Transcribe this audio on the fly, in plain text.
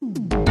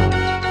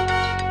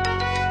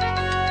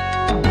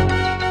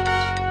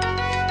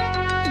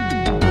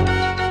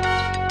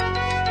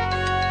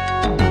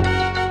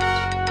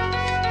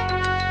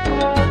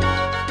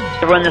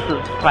everyone, this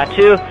is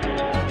Plateau.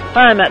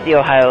 I'm at the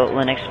Ohio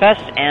Linux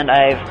Fest, and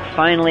I've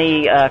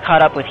finally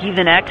caught up with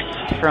HeathenX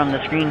from the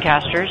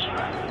Screencasters,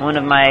 one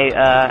of my,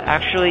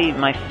 actually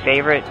my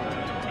favorite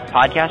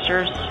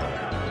podcasters.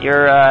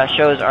 Your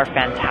shows are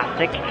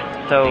fantastic,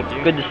 so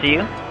good to see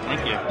you.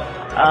 Thank you.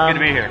 Good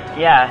to be here.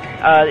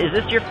 Yeah. Is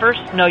this your first?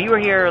 No, you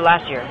were here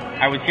last year.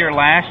 I was here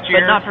last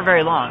year. But not for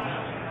very long.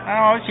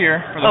 Oh, I was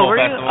here for the whole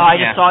festival. Oh, I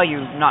just saw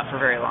you not for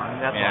very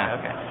long. That's why,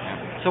 okay.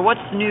 Yeah. So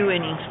what's new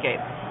in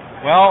Inkscape?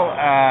 Well,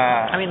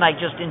 I mean, like,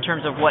 just in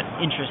terms of what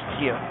interests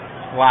you.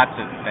 Lots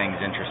of things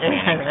interest me in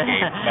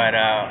Inkscape, but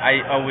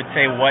I would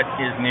say what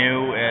is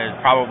new is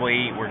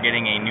probably we're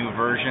getting a new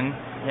version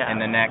in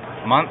the next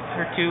month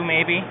or two,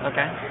 maybe.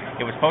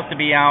 Okay. It was supposed to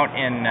be out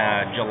in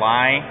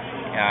July.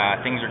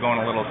 Things are going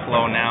a little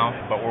slow now,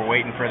 but we're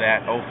waiting for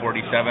that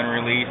 047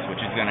 release, which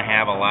is going to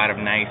have a lot of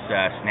nice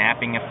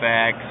snapping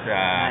effects,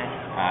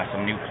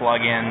 some new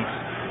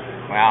plugins.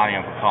 Well,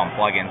 you know, we call them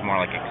plugins, more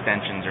like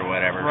extensions or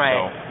whatever. Right.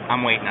 So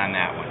I'm waiting on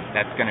that one.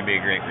 That's going to be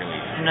a great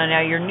release.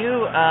 Now your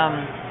new,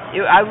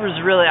 I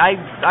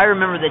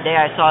remember the day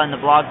I saw in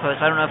the blog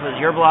post. I don't know if it was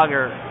your blog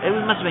or it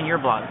must have been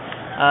your blog.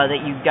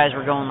 That you guys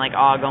were going like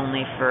OGG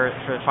only for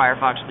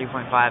Firefox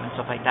 3.5 and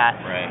stuff like that.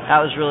 Right.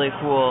 That was really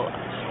cool.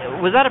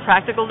 Was that a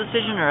practical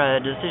decision or a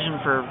decision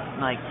for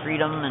like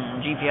freedom and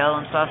GPL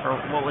and stuff, or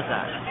what was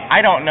that? I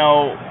don't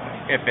know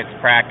if it's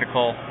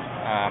practical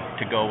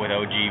to go with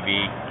OGV.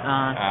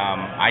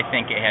 I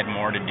think it had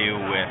more to do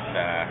with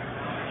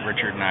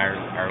Richard and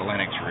our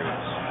Linux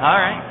roots. All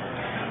right.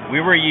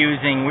 We were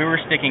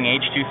sticking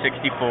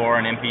H.264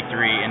 and MP3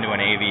 into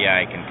an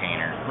AVI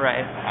container.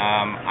 Right.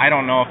 I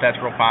don't know if that's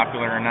real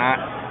popular or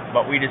not,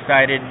 but we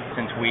decided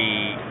since we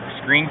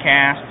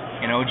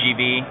screencast in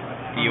OGV,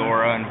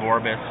 Theora, and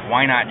Vorbis,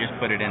 why not just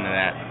put it into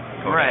that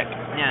codec? Right.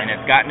 Yeah. And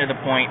it's gotten to the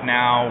point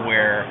now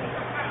where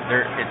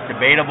it's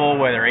debatable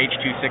whether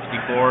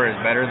H.264 is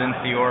better than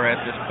Theora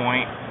at this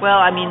point. Well,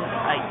 I mean,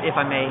 if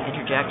I may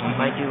interject,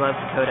 I do love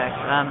the codecs.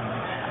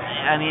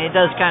 I mean, it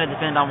does kind of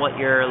depend on what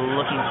you're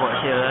looking for,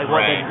 too. Like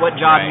what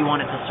job you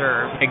want it to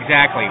serve.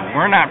 Exactly.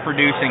 We're not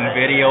producing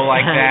video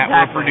like that.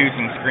 Exactly. We're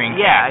producing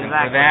screencasts. Yeah, exactly.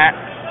 And for that,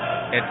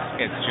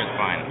 it's just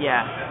fine.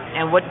 Yeah.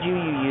 And what do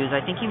you use?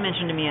 I think you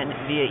mentioned to me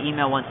via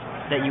email once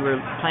that you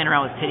were playing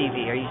around with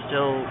PityV. Are you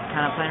still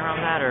kind of playing around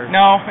with that, or?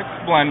 No, it's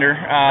Blender.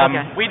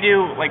 Okay. We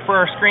do, like, for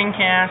our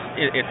screencast,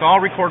 it's all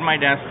record my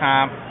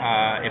desktop.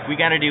 If we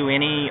got to do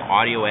any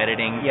audio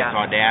editing, it's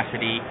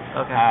Audacity.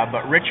 Okay.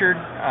 But Richard,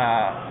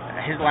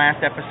 his last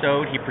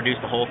episode, he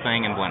produced the whole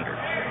thing in Blender.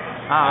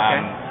 Oh,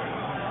 okay.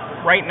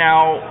 Right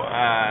now,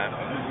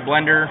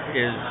 Blender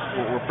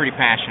we're pretty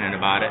passionate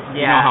about it.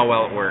 Yeah. You know how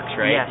well it works,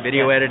 right? Yes,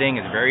 Video editing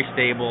is very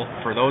stable.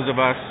 For those of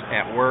us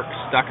at work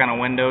stuck on a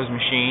Windows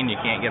machine, you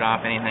can't get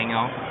off anything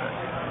else.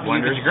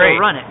 Blender's great.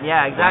 Still run it.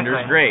 Yeah, exactly.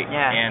 Blender's great.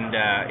 Yeah. And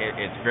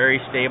it's very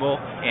stable.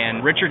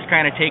 And Richard's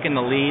kind of taken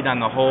the lead on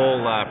the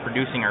whole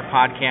producing our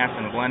podcast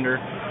in Blender,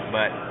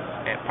 but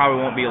it probably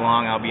won't be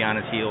long. I'll be on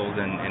his heels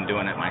and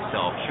doing it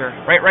myself. Sure.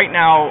 Right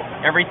now,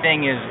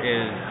 everything is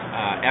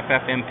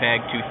FFmpeg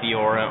to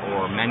Theora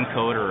or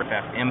Mencode or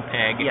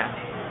FFmpeg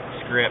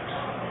scripts.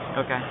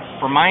 Okay.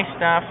 For my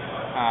stuff,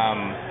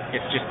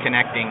 it's just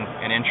connecting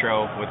an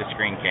intro with a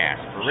screencast.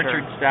 For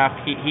Richard's stuff,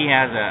 he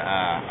has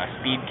a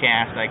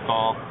speedcast, I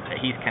call, that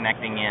he's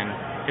connecting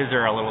in. His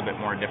are a little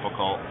bit more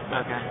difficult.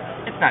 Okay.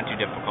 It's not too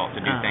difficult to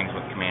do things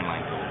with command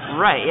line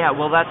tools. Right, yeah.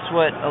 Well, that's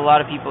what a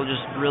lot of people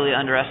just really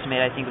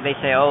underestimate. I think they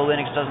say, oh,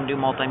 Linux doesn't do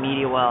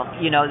multimedia well.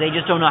 You know, they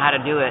just don't know how to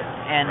do it,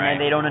 and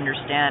they don't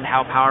understand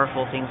how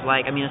powerful things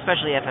like, I mean,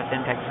 especially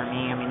FFmpeg for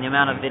me. I mean, the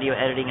amount of video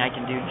editing I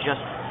can do just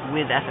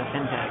with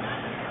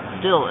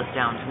FFmpeg still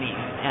astounds me,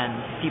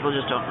 and people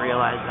just don't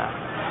realize that.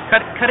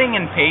 Cutting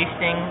and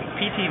pasting,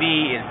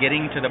 PTV is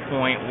getting to the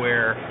point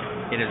where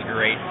it is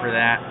great for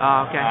that.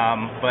 Oh, okay.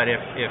 But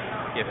if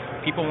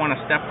people want to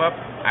step up,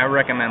 I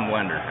recommend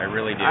Blender. I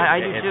really do.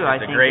 I do too.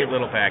 It's a great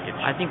little package.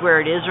 I think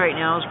where it is right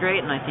now is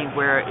great, and I think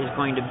where it is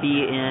going to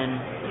be in,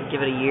 give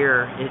it a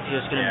year, it's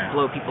just going to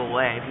blow people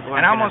away. People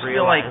aren't and I almost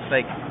feel like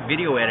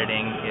video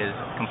editing is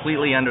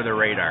completely under the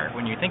radar.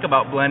 When you think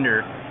about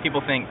Blender, people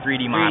think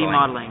 3D modeling. 3D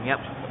modeling,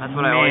 yep. That's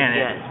what I always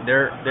get.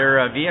 Their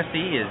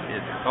VSE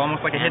is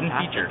almost like a hidden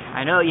feature.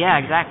 I know, yeah,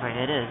 exactly.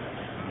 It is.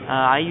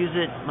 I use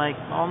it like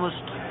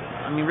almost,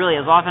 I mean, really,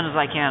 as often as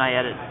I can, I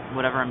edit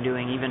whatever I'm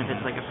doing, even if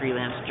it's like a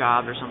freelance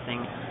job or something,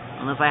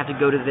 unless I have to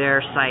go to their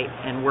site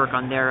and work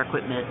on their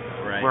equipment,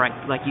 where,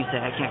 like you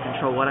say, I can't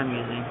control what I'm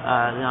using,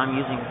 then I'm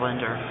using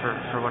Blender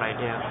for what I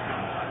do.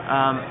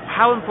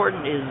 How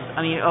important is,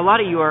 I mean, a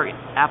lot of your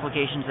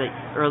applications that,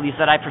 or at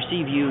least that I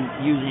perceive you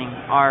using,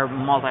 are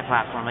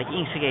multi-platform. Like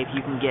Inkscape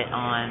you can get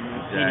on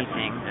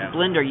anything. Yeah.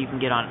 Blender you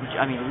can get on,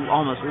 I mean,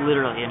 almost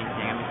literally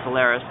anything. I mean,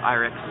 Solaris,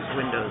 IRIX,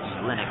 Windows,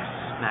 Linux,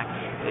 Mac.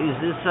 Is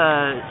this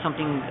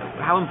something,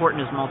 how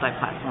important is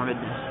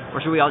multi-platformedness?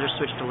 Or should we all just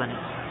switch to Linux?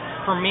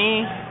 For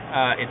me,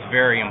 it's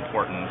very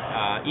important.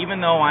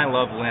 Even though I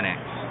love Linux,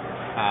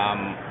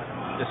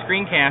 the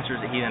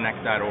screencasters at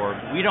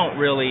HeathenX.org, we don't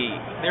really,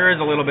 there is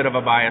a little bit of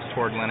a bias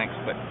toward Linux,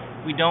 but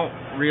we don't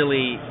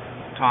really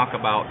talk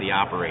about the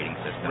operating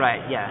system.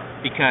 Right, yeah.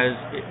 Because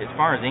as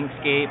far as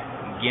Inkscape,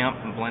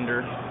 GIMP, and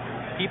Blender,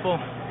 people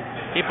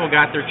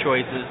got their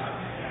choices.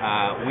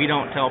 We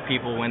don't tell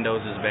people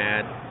Windows is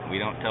bad. We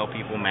don't tell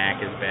people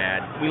Mac is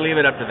bad. We leave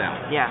it up to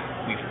them. Yeah.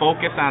 We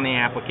focus on the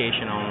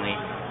application only.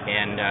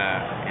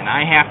 And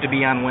I have to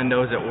be on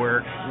Windows at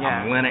work.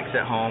 Yeah. I'm Linux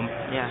at home.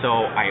 Yeah.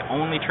 So I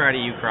only try to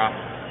use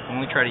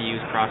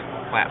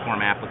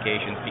cross-platform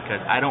applications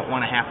because I don't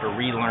want to have to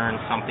relearn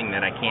something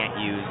that I can't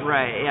use.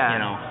 Right. Yeah.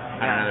 On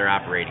another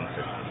operating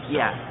system. So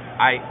yeah.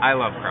 I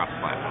love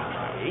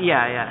cross-platform.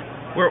 Yeah. Yeah.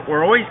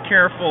 We're always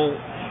careful.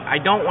 I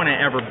don't want to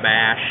ever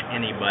bash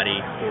anybody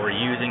for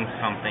using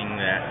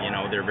something that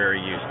they're very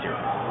used to.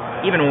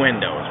 Even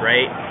Windows,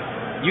 right?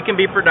 You can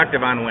be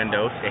productive on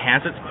Windows. It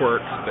has its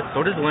quirks, but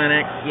so does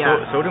Linux.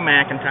 Yeah. So do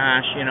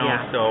Macintosh.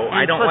 Yeah. So and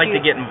I don't like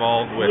to get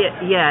involved with.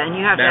 Yeah, and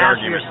you have to that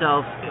ask argument.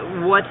 yourself,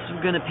 what's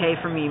going to pay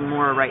for me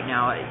more right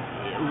now?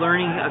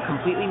 Learning a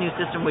completely new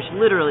system, which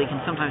literally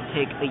can sometimes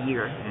take a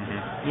year,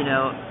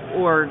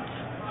 or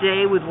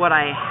stay with what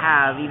I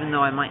have, even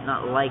though I might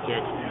not like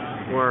it,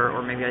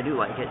 or maybe I do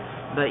like it.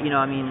 But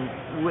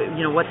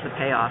what's the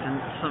payoff?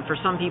 And for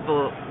some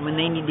people, when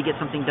they need to get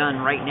something done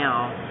right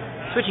now,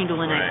 switching to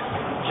Linux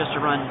just to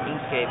run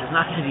Inkscape is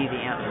not going to be the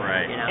answer.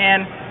 Right.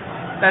 And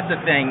that's the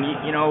thing.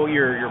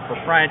 Your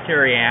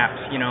proprietary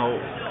apps.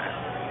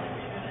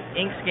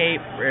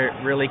 Inkscape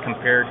really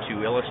compared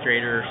to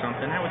Illustrator or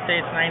something, I would say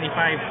it's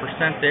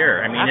 95%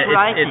 there. I mean, that's what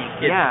I think.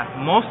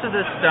 Most of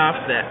the stuff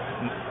that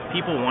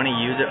people want to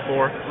use it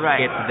for,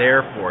 it's there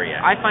for you.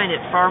 I find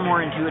it far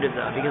more intuitive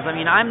though, because I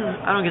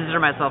don't consider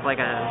myself like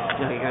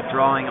a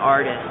drawing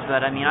artist,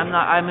 but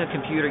I'm a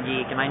computer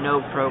geek and I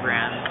know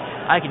programs.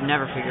 I could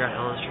never figure out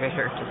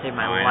Illustrator to save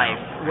my life.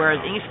 Whereas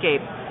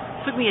Inkscape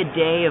took me a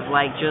day of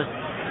just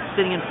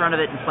sitting in front of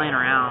it and playing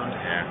around,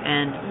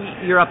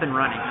 and you're up and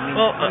running.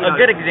 A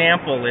good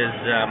example is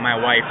my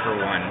wife, for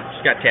one.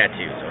 She's got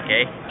tattoos.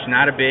 Okay, she's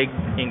not a big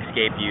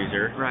Inkscape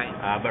user, right?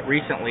 But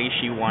recently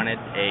she wanted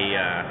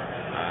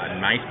a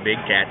nice big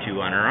tattoo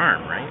on her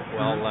arm, right?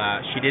 Well,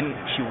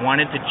 she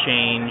wanted to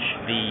change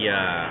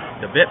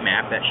the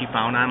bitmap that she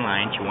found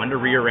online. She wanted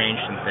to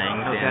rearrange some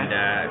things,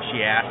 and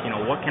she asked,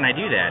 what can I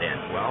do that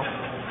in? Well,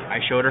 I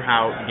showed her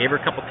how, gave her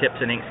a couple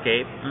tips in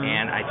Inkscape,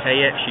 and I tell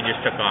you, she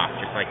just took off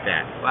just like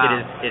that. Wow.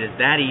 It is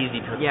that easy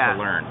to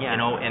learn,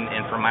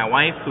 and for my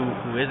wife who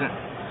isn't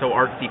so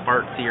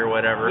artsy-fartsy or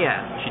whatever,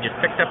 she just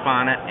picked up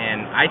on it,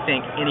 and I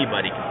think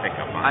anybody can pick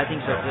up on it. I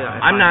think so too.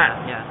 I'm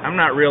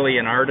not really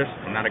an artist.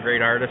 I'm not a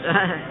great artist.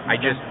 I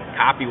just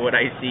copy what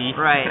I see.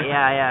 Right.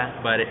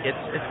 Yeah. But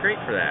it's great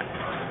for that.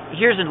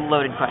 Here's a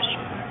loaded question.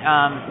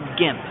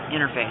 GIMP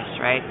interface,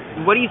 right?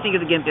 What do you think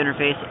of the GIMP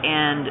interface,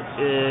 and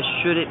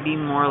should it be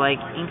more like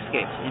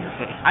Inkscape's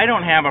interface? I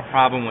don't have a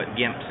problem with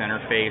GIMP's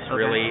interface,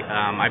 really.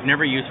 I've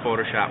never used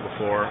Photoshop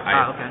before.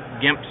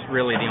 GIMP's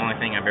really the only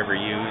thing I've ever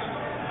used.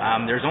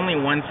 There's only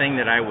one thing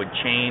that I would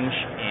change,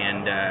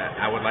 and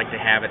I would like to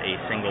have it a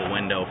single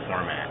window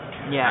format.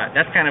 Yeah.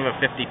 That's kind of a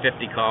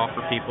 50-50 call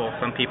for people.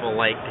 Some people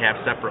like to have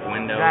separate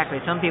windows.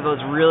 Exactly. Some people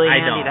it's really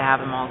handy to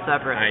have them all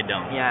separate. I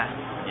don't.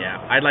 Yeah.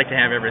 I'd like to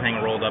have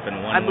everything rolled up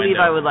in one window. I believe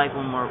I would like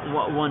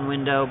one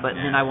window, but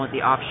then I want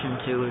the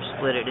option to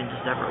split it into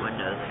separate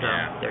windows. So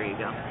there you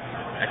go.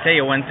 I tell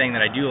you one thing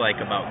that I do like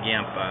about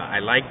GIMP. I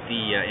like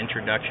the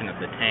introduction of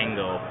the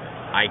Tango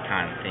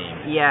icon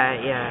theme. Yeah.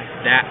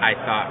 That I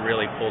thought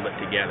really pulled it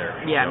together.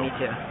 Yeah, me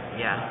too.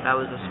 Yeah, that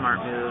was a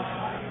smart move.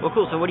 Well,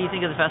 cool. So what do you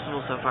think of the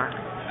festival so far?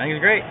 I think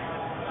it's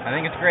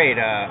great.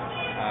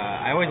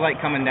 I always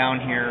like coming down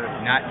here,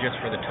 not just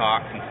for the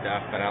talks and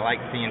stuff, but I like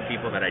seeing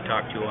people that I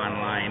talk to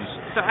online.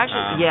 So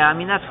actually,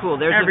 that's cool.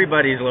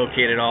 Everybody's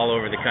located all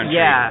over the country.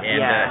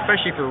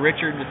 Especially for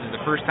Richard, this is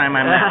the first time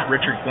I met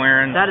Richard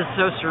Quaren. That is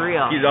so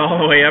surreal. He's all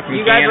the way up in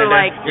Canada. You guys are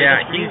like the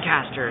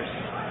screencasters.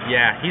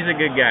 Yeah, he's a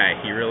good guy.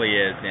 He really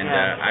is, and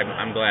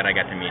I'm glad I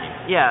got to meet him.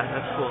 Yeah,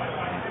 that's cool.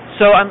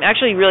 So I'm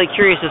actually really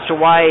curious as to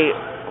why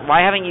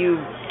haven't you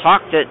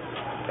talked at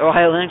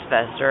Ohio Linux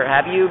Fest, or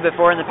have you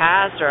before in the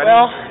past? Or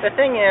the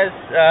thing is,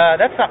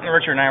 that's something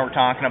Richard and I were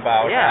talking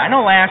about. Yeah. I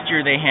know last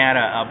year they had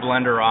a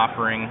Blender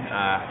offering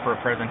for a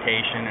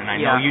presentation, and I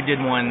know you did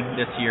one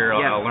this year,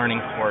 a learning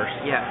course.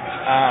 Yeah.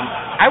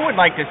 I wouldn't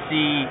like to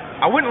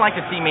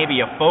see maybe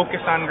a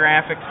focus on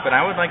graphics, but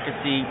I would like to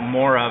see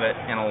more of it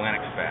in a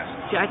Linux Fest.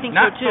 See, I think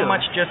not so too. so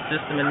much just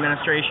system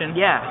administration.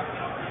 Yeah.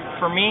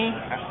 For me,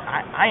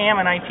 I am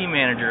an IT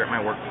manager at my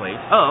workplace.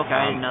 Oh, okay.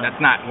 I didn't know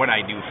that's not what I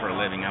do for a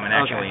living. I'm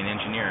actually an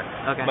engineer.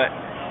 Okay. But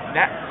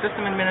that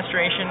system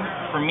administration,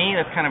 for me,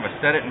 that's kind of a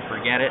set it and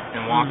forget it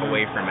and walk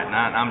away from it.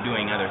 I'm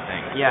doing other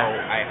things. Yeah. So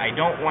I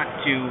don't want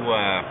to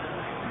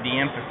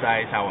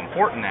de-emphasize how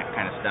important that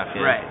kind of stuff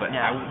is. Right. But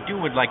I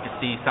would like to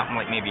see something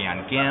like maybe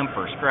on GIMP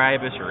or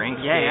Scribus or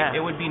Inkscape. Yeah. It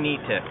would be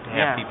neat to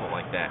have people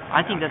like that. I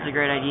think that's a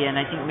great idea, and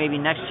I think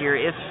maybe next year,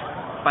 if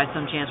by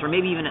some chance, or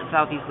maybe even at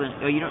Southeast Linux.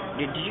 Oh, you don't?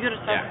 Did you go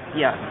to South?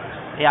 Yeah.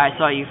 Yeah, I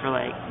saw you for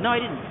no, I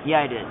didn't.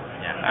 Yeah, I did.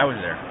 Yeah, I was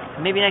there.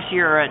 maybe next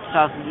year or at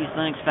Southeast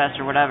Linux Fest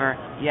or whatever,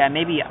 yeah,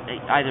 maybe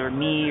either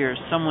me or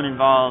someone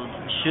involved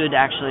should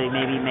actually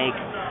maybe make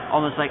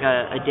almost like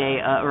a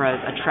day or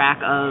a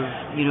track of,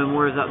 you know,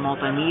 more of the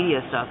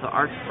multimedia stuff, the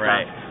art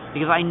Right. stuff.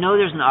 Because I know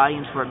there's an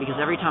audience for it, because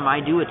every time I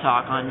do a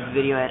talk on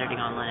video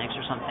editing on Linux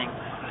or something,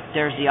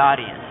 there's the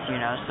audience, you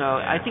know. So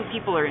I think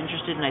people are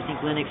interested, and I think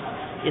Linux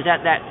is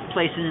at that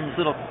place in this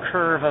little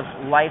curve of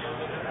life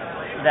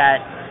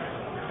that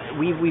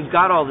we've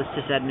got all this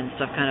sysadmin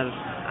stuff kind of.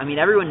 I mean,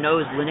 everyone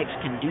knows Linux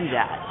can do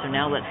that, so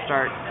now let's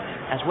start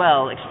as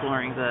well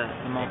exploring the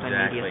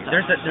multimedia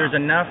stuff. There's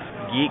enough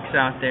geeks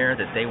out there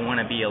that they want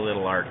to be a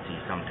little artsy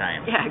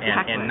sometimes. Yeah,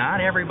 exactly. And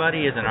not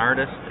everybody is an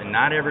artist, and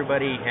not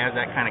everybody has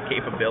that kind of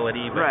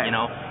capability. But, you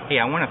know, hey,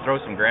 I want to throw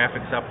some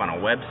graphics up on a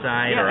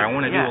website, or I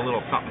want to do a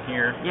little something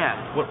here. Yeah.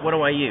 What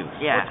do I use?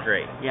 Yeah. What's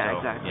great? Yeah, so,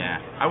 exactly. Yeah,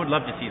 I would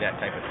love to see that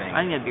type of thing.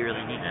 I think that'd be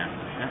really neat.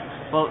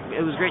 Yeah. Well,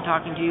 it was great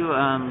talking to you.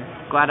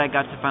 Glad I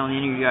got to finally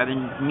interview you. I've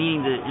been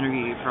meaning to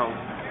interview you for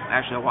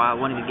actually a while. I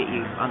wanted to get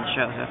you on the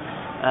show, so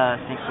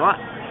thanks a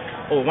lot.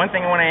 Oh, one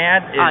thing I want to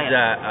add is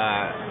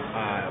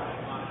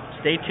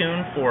stay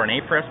tuned for an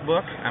A-Press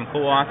book. I'm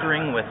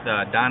co-authoring with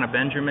Donna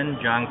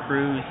Benjamin, John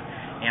Cruz,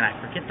 and I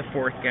forget the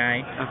fourth guy.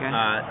 Okay.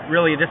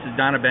 Really, this is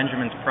Donna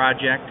Benjamin's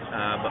project,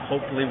 but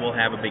hopefully we'll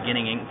have a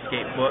beginning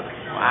Inkscape book.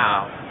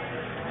 Wow.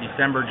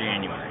 December,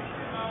 January.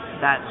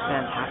 That's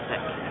fantastic.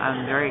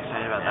 I'm very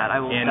excited about that. I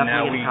will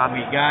definitely get a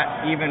copy. We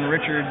got even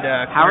Richard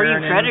How are you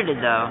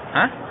credited, though?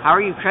 Huh? How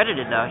are you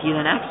credited, though?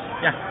 HeathenX?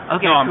 Yeah.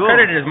 Okay, no, I'm cool.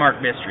 credited as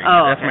Mark Bistry.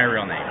 Oh, That's okay. my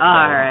real name. Oh,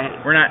 all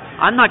right. We're not.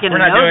 I'm not going to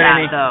know doing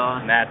that,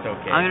 though. That's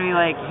okay. I'm going to be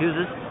like, who's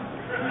this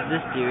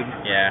dude?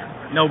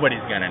 Yeah.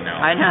 Nobody's going to know.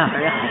 I know,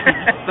 really.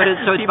 But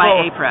it's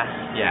by A-Press.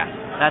 Yeah.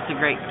 That's a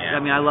great. Yeah.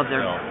 I mean, I love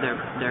their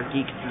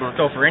geek books.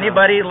 So for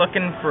anybody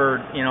looking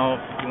for, you know,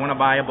 if you want to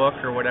buy a book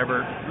or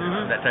whatever,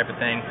 that type of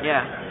thing,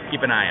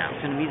 keep an eye out.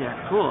 It's going to be there.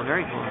 Cool,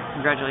 very cool.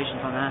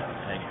 Congratulations on that.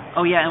 Thank you.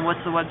 Oh yeah, and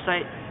what's the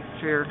website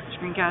for your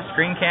screencast?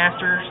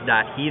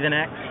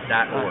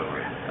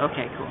 Screencasters.heathenx.org.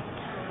 Okay, cool.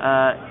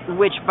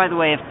 Which, by the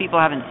way, if people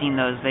haven't seen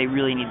those, they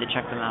really need to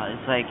check them out.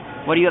 It's like,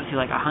 what are you up to?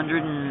 Like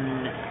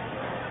 108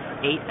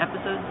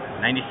 episodes?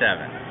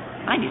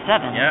 97.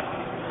 97. Yep.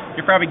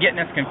 You're probably getting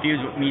us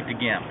confused with Meet the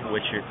Gimp,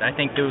 which I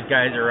think those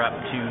guys are up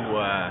to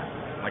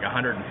like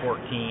 114 or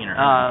 117.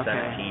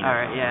 Okay. All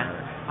right,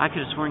 yeah. I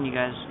could have sworn you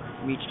guys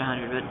reached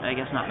 100, but I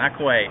guess not. Not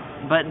quite.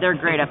 But they're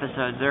great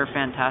episodes. They're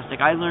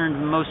fantastic. I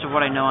learned most of what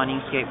I know on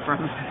Inkscape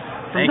from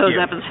those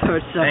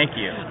episodes. So, Thank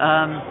you.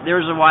 There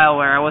was a while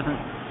where I wasn't,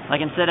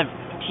 like, instead of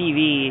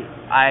TV,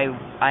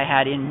 I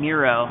had in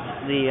Miro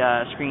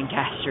the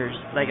screencasters,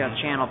 like a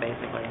channel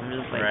basically. I'm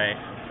just like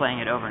playing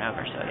it over and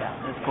over. So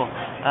yeah, it's cool.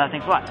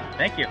 Thanks a lot.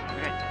 Thank you.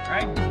 Okay. All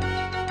right.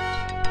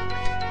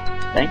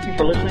 Thank you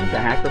for listening to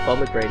Hacker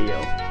Public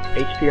Radio.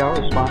 HPR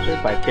is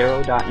sponsored by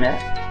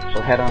Caro.net,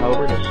 so head on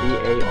over to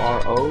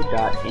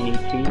caro.net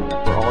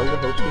for all your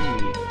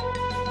hosting needs.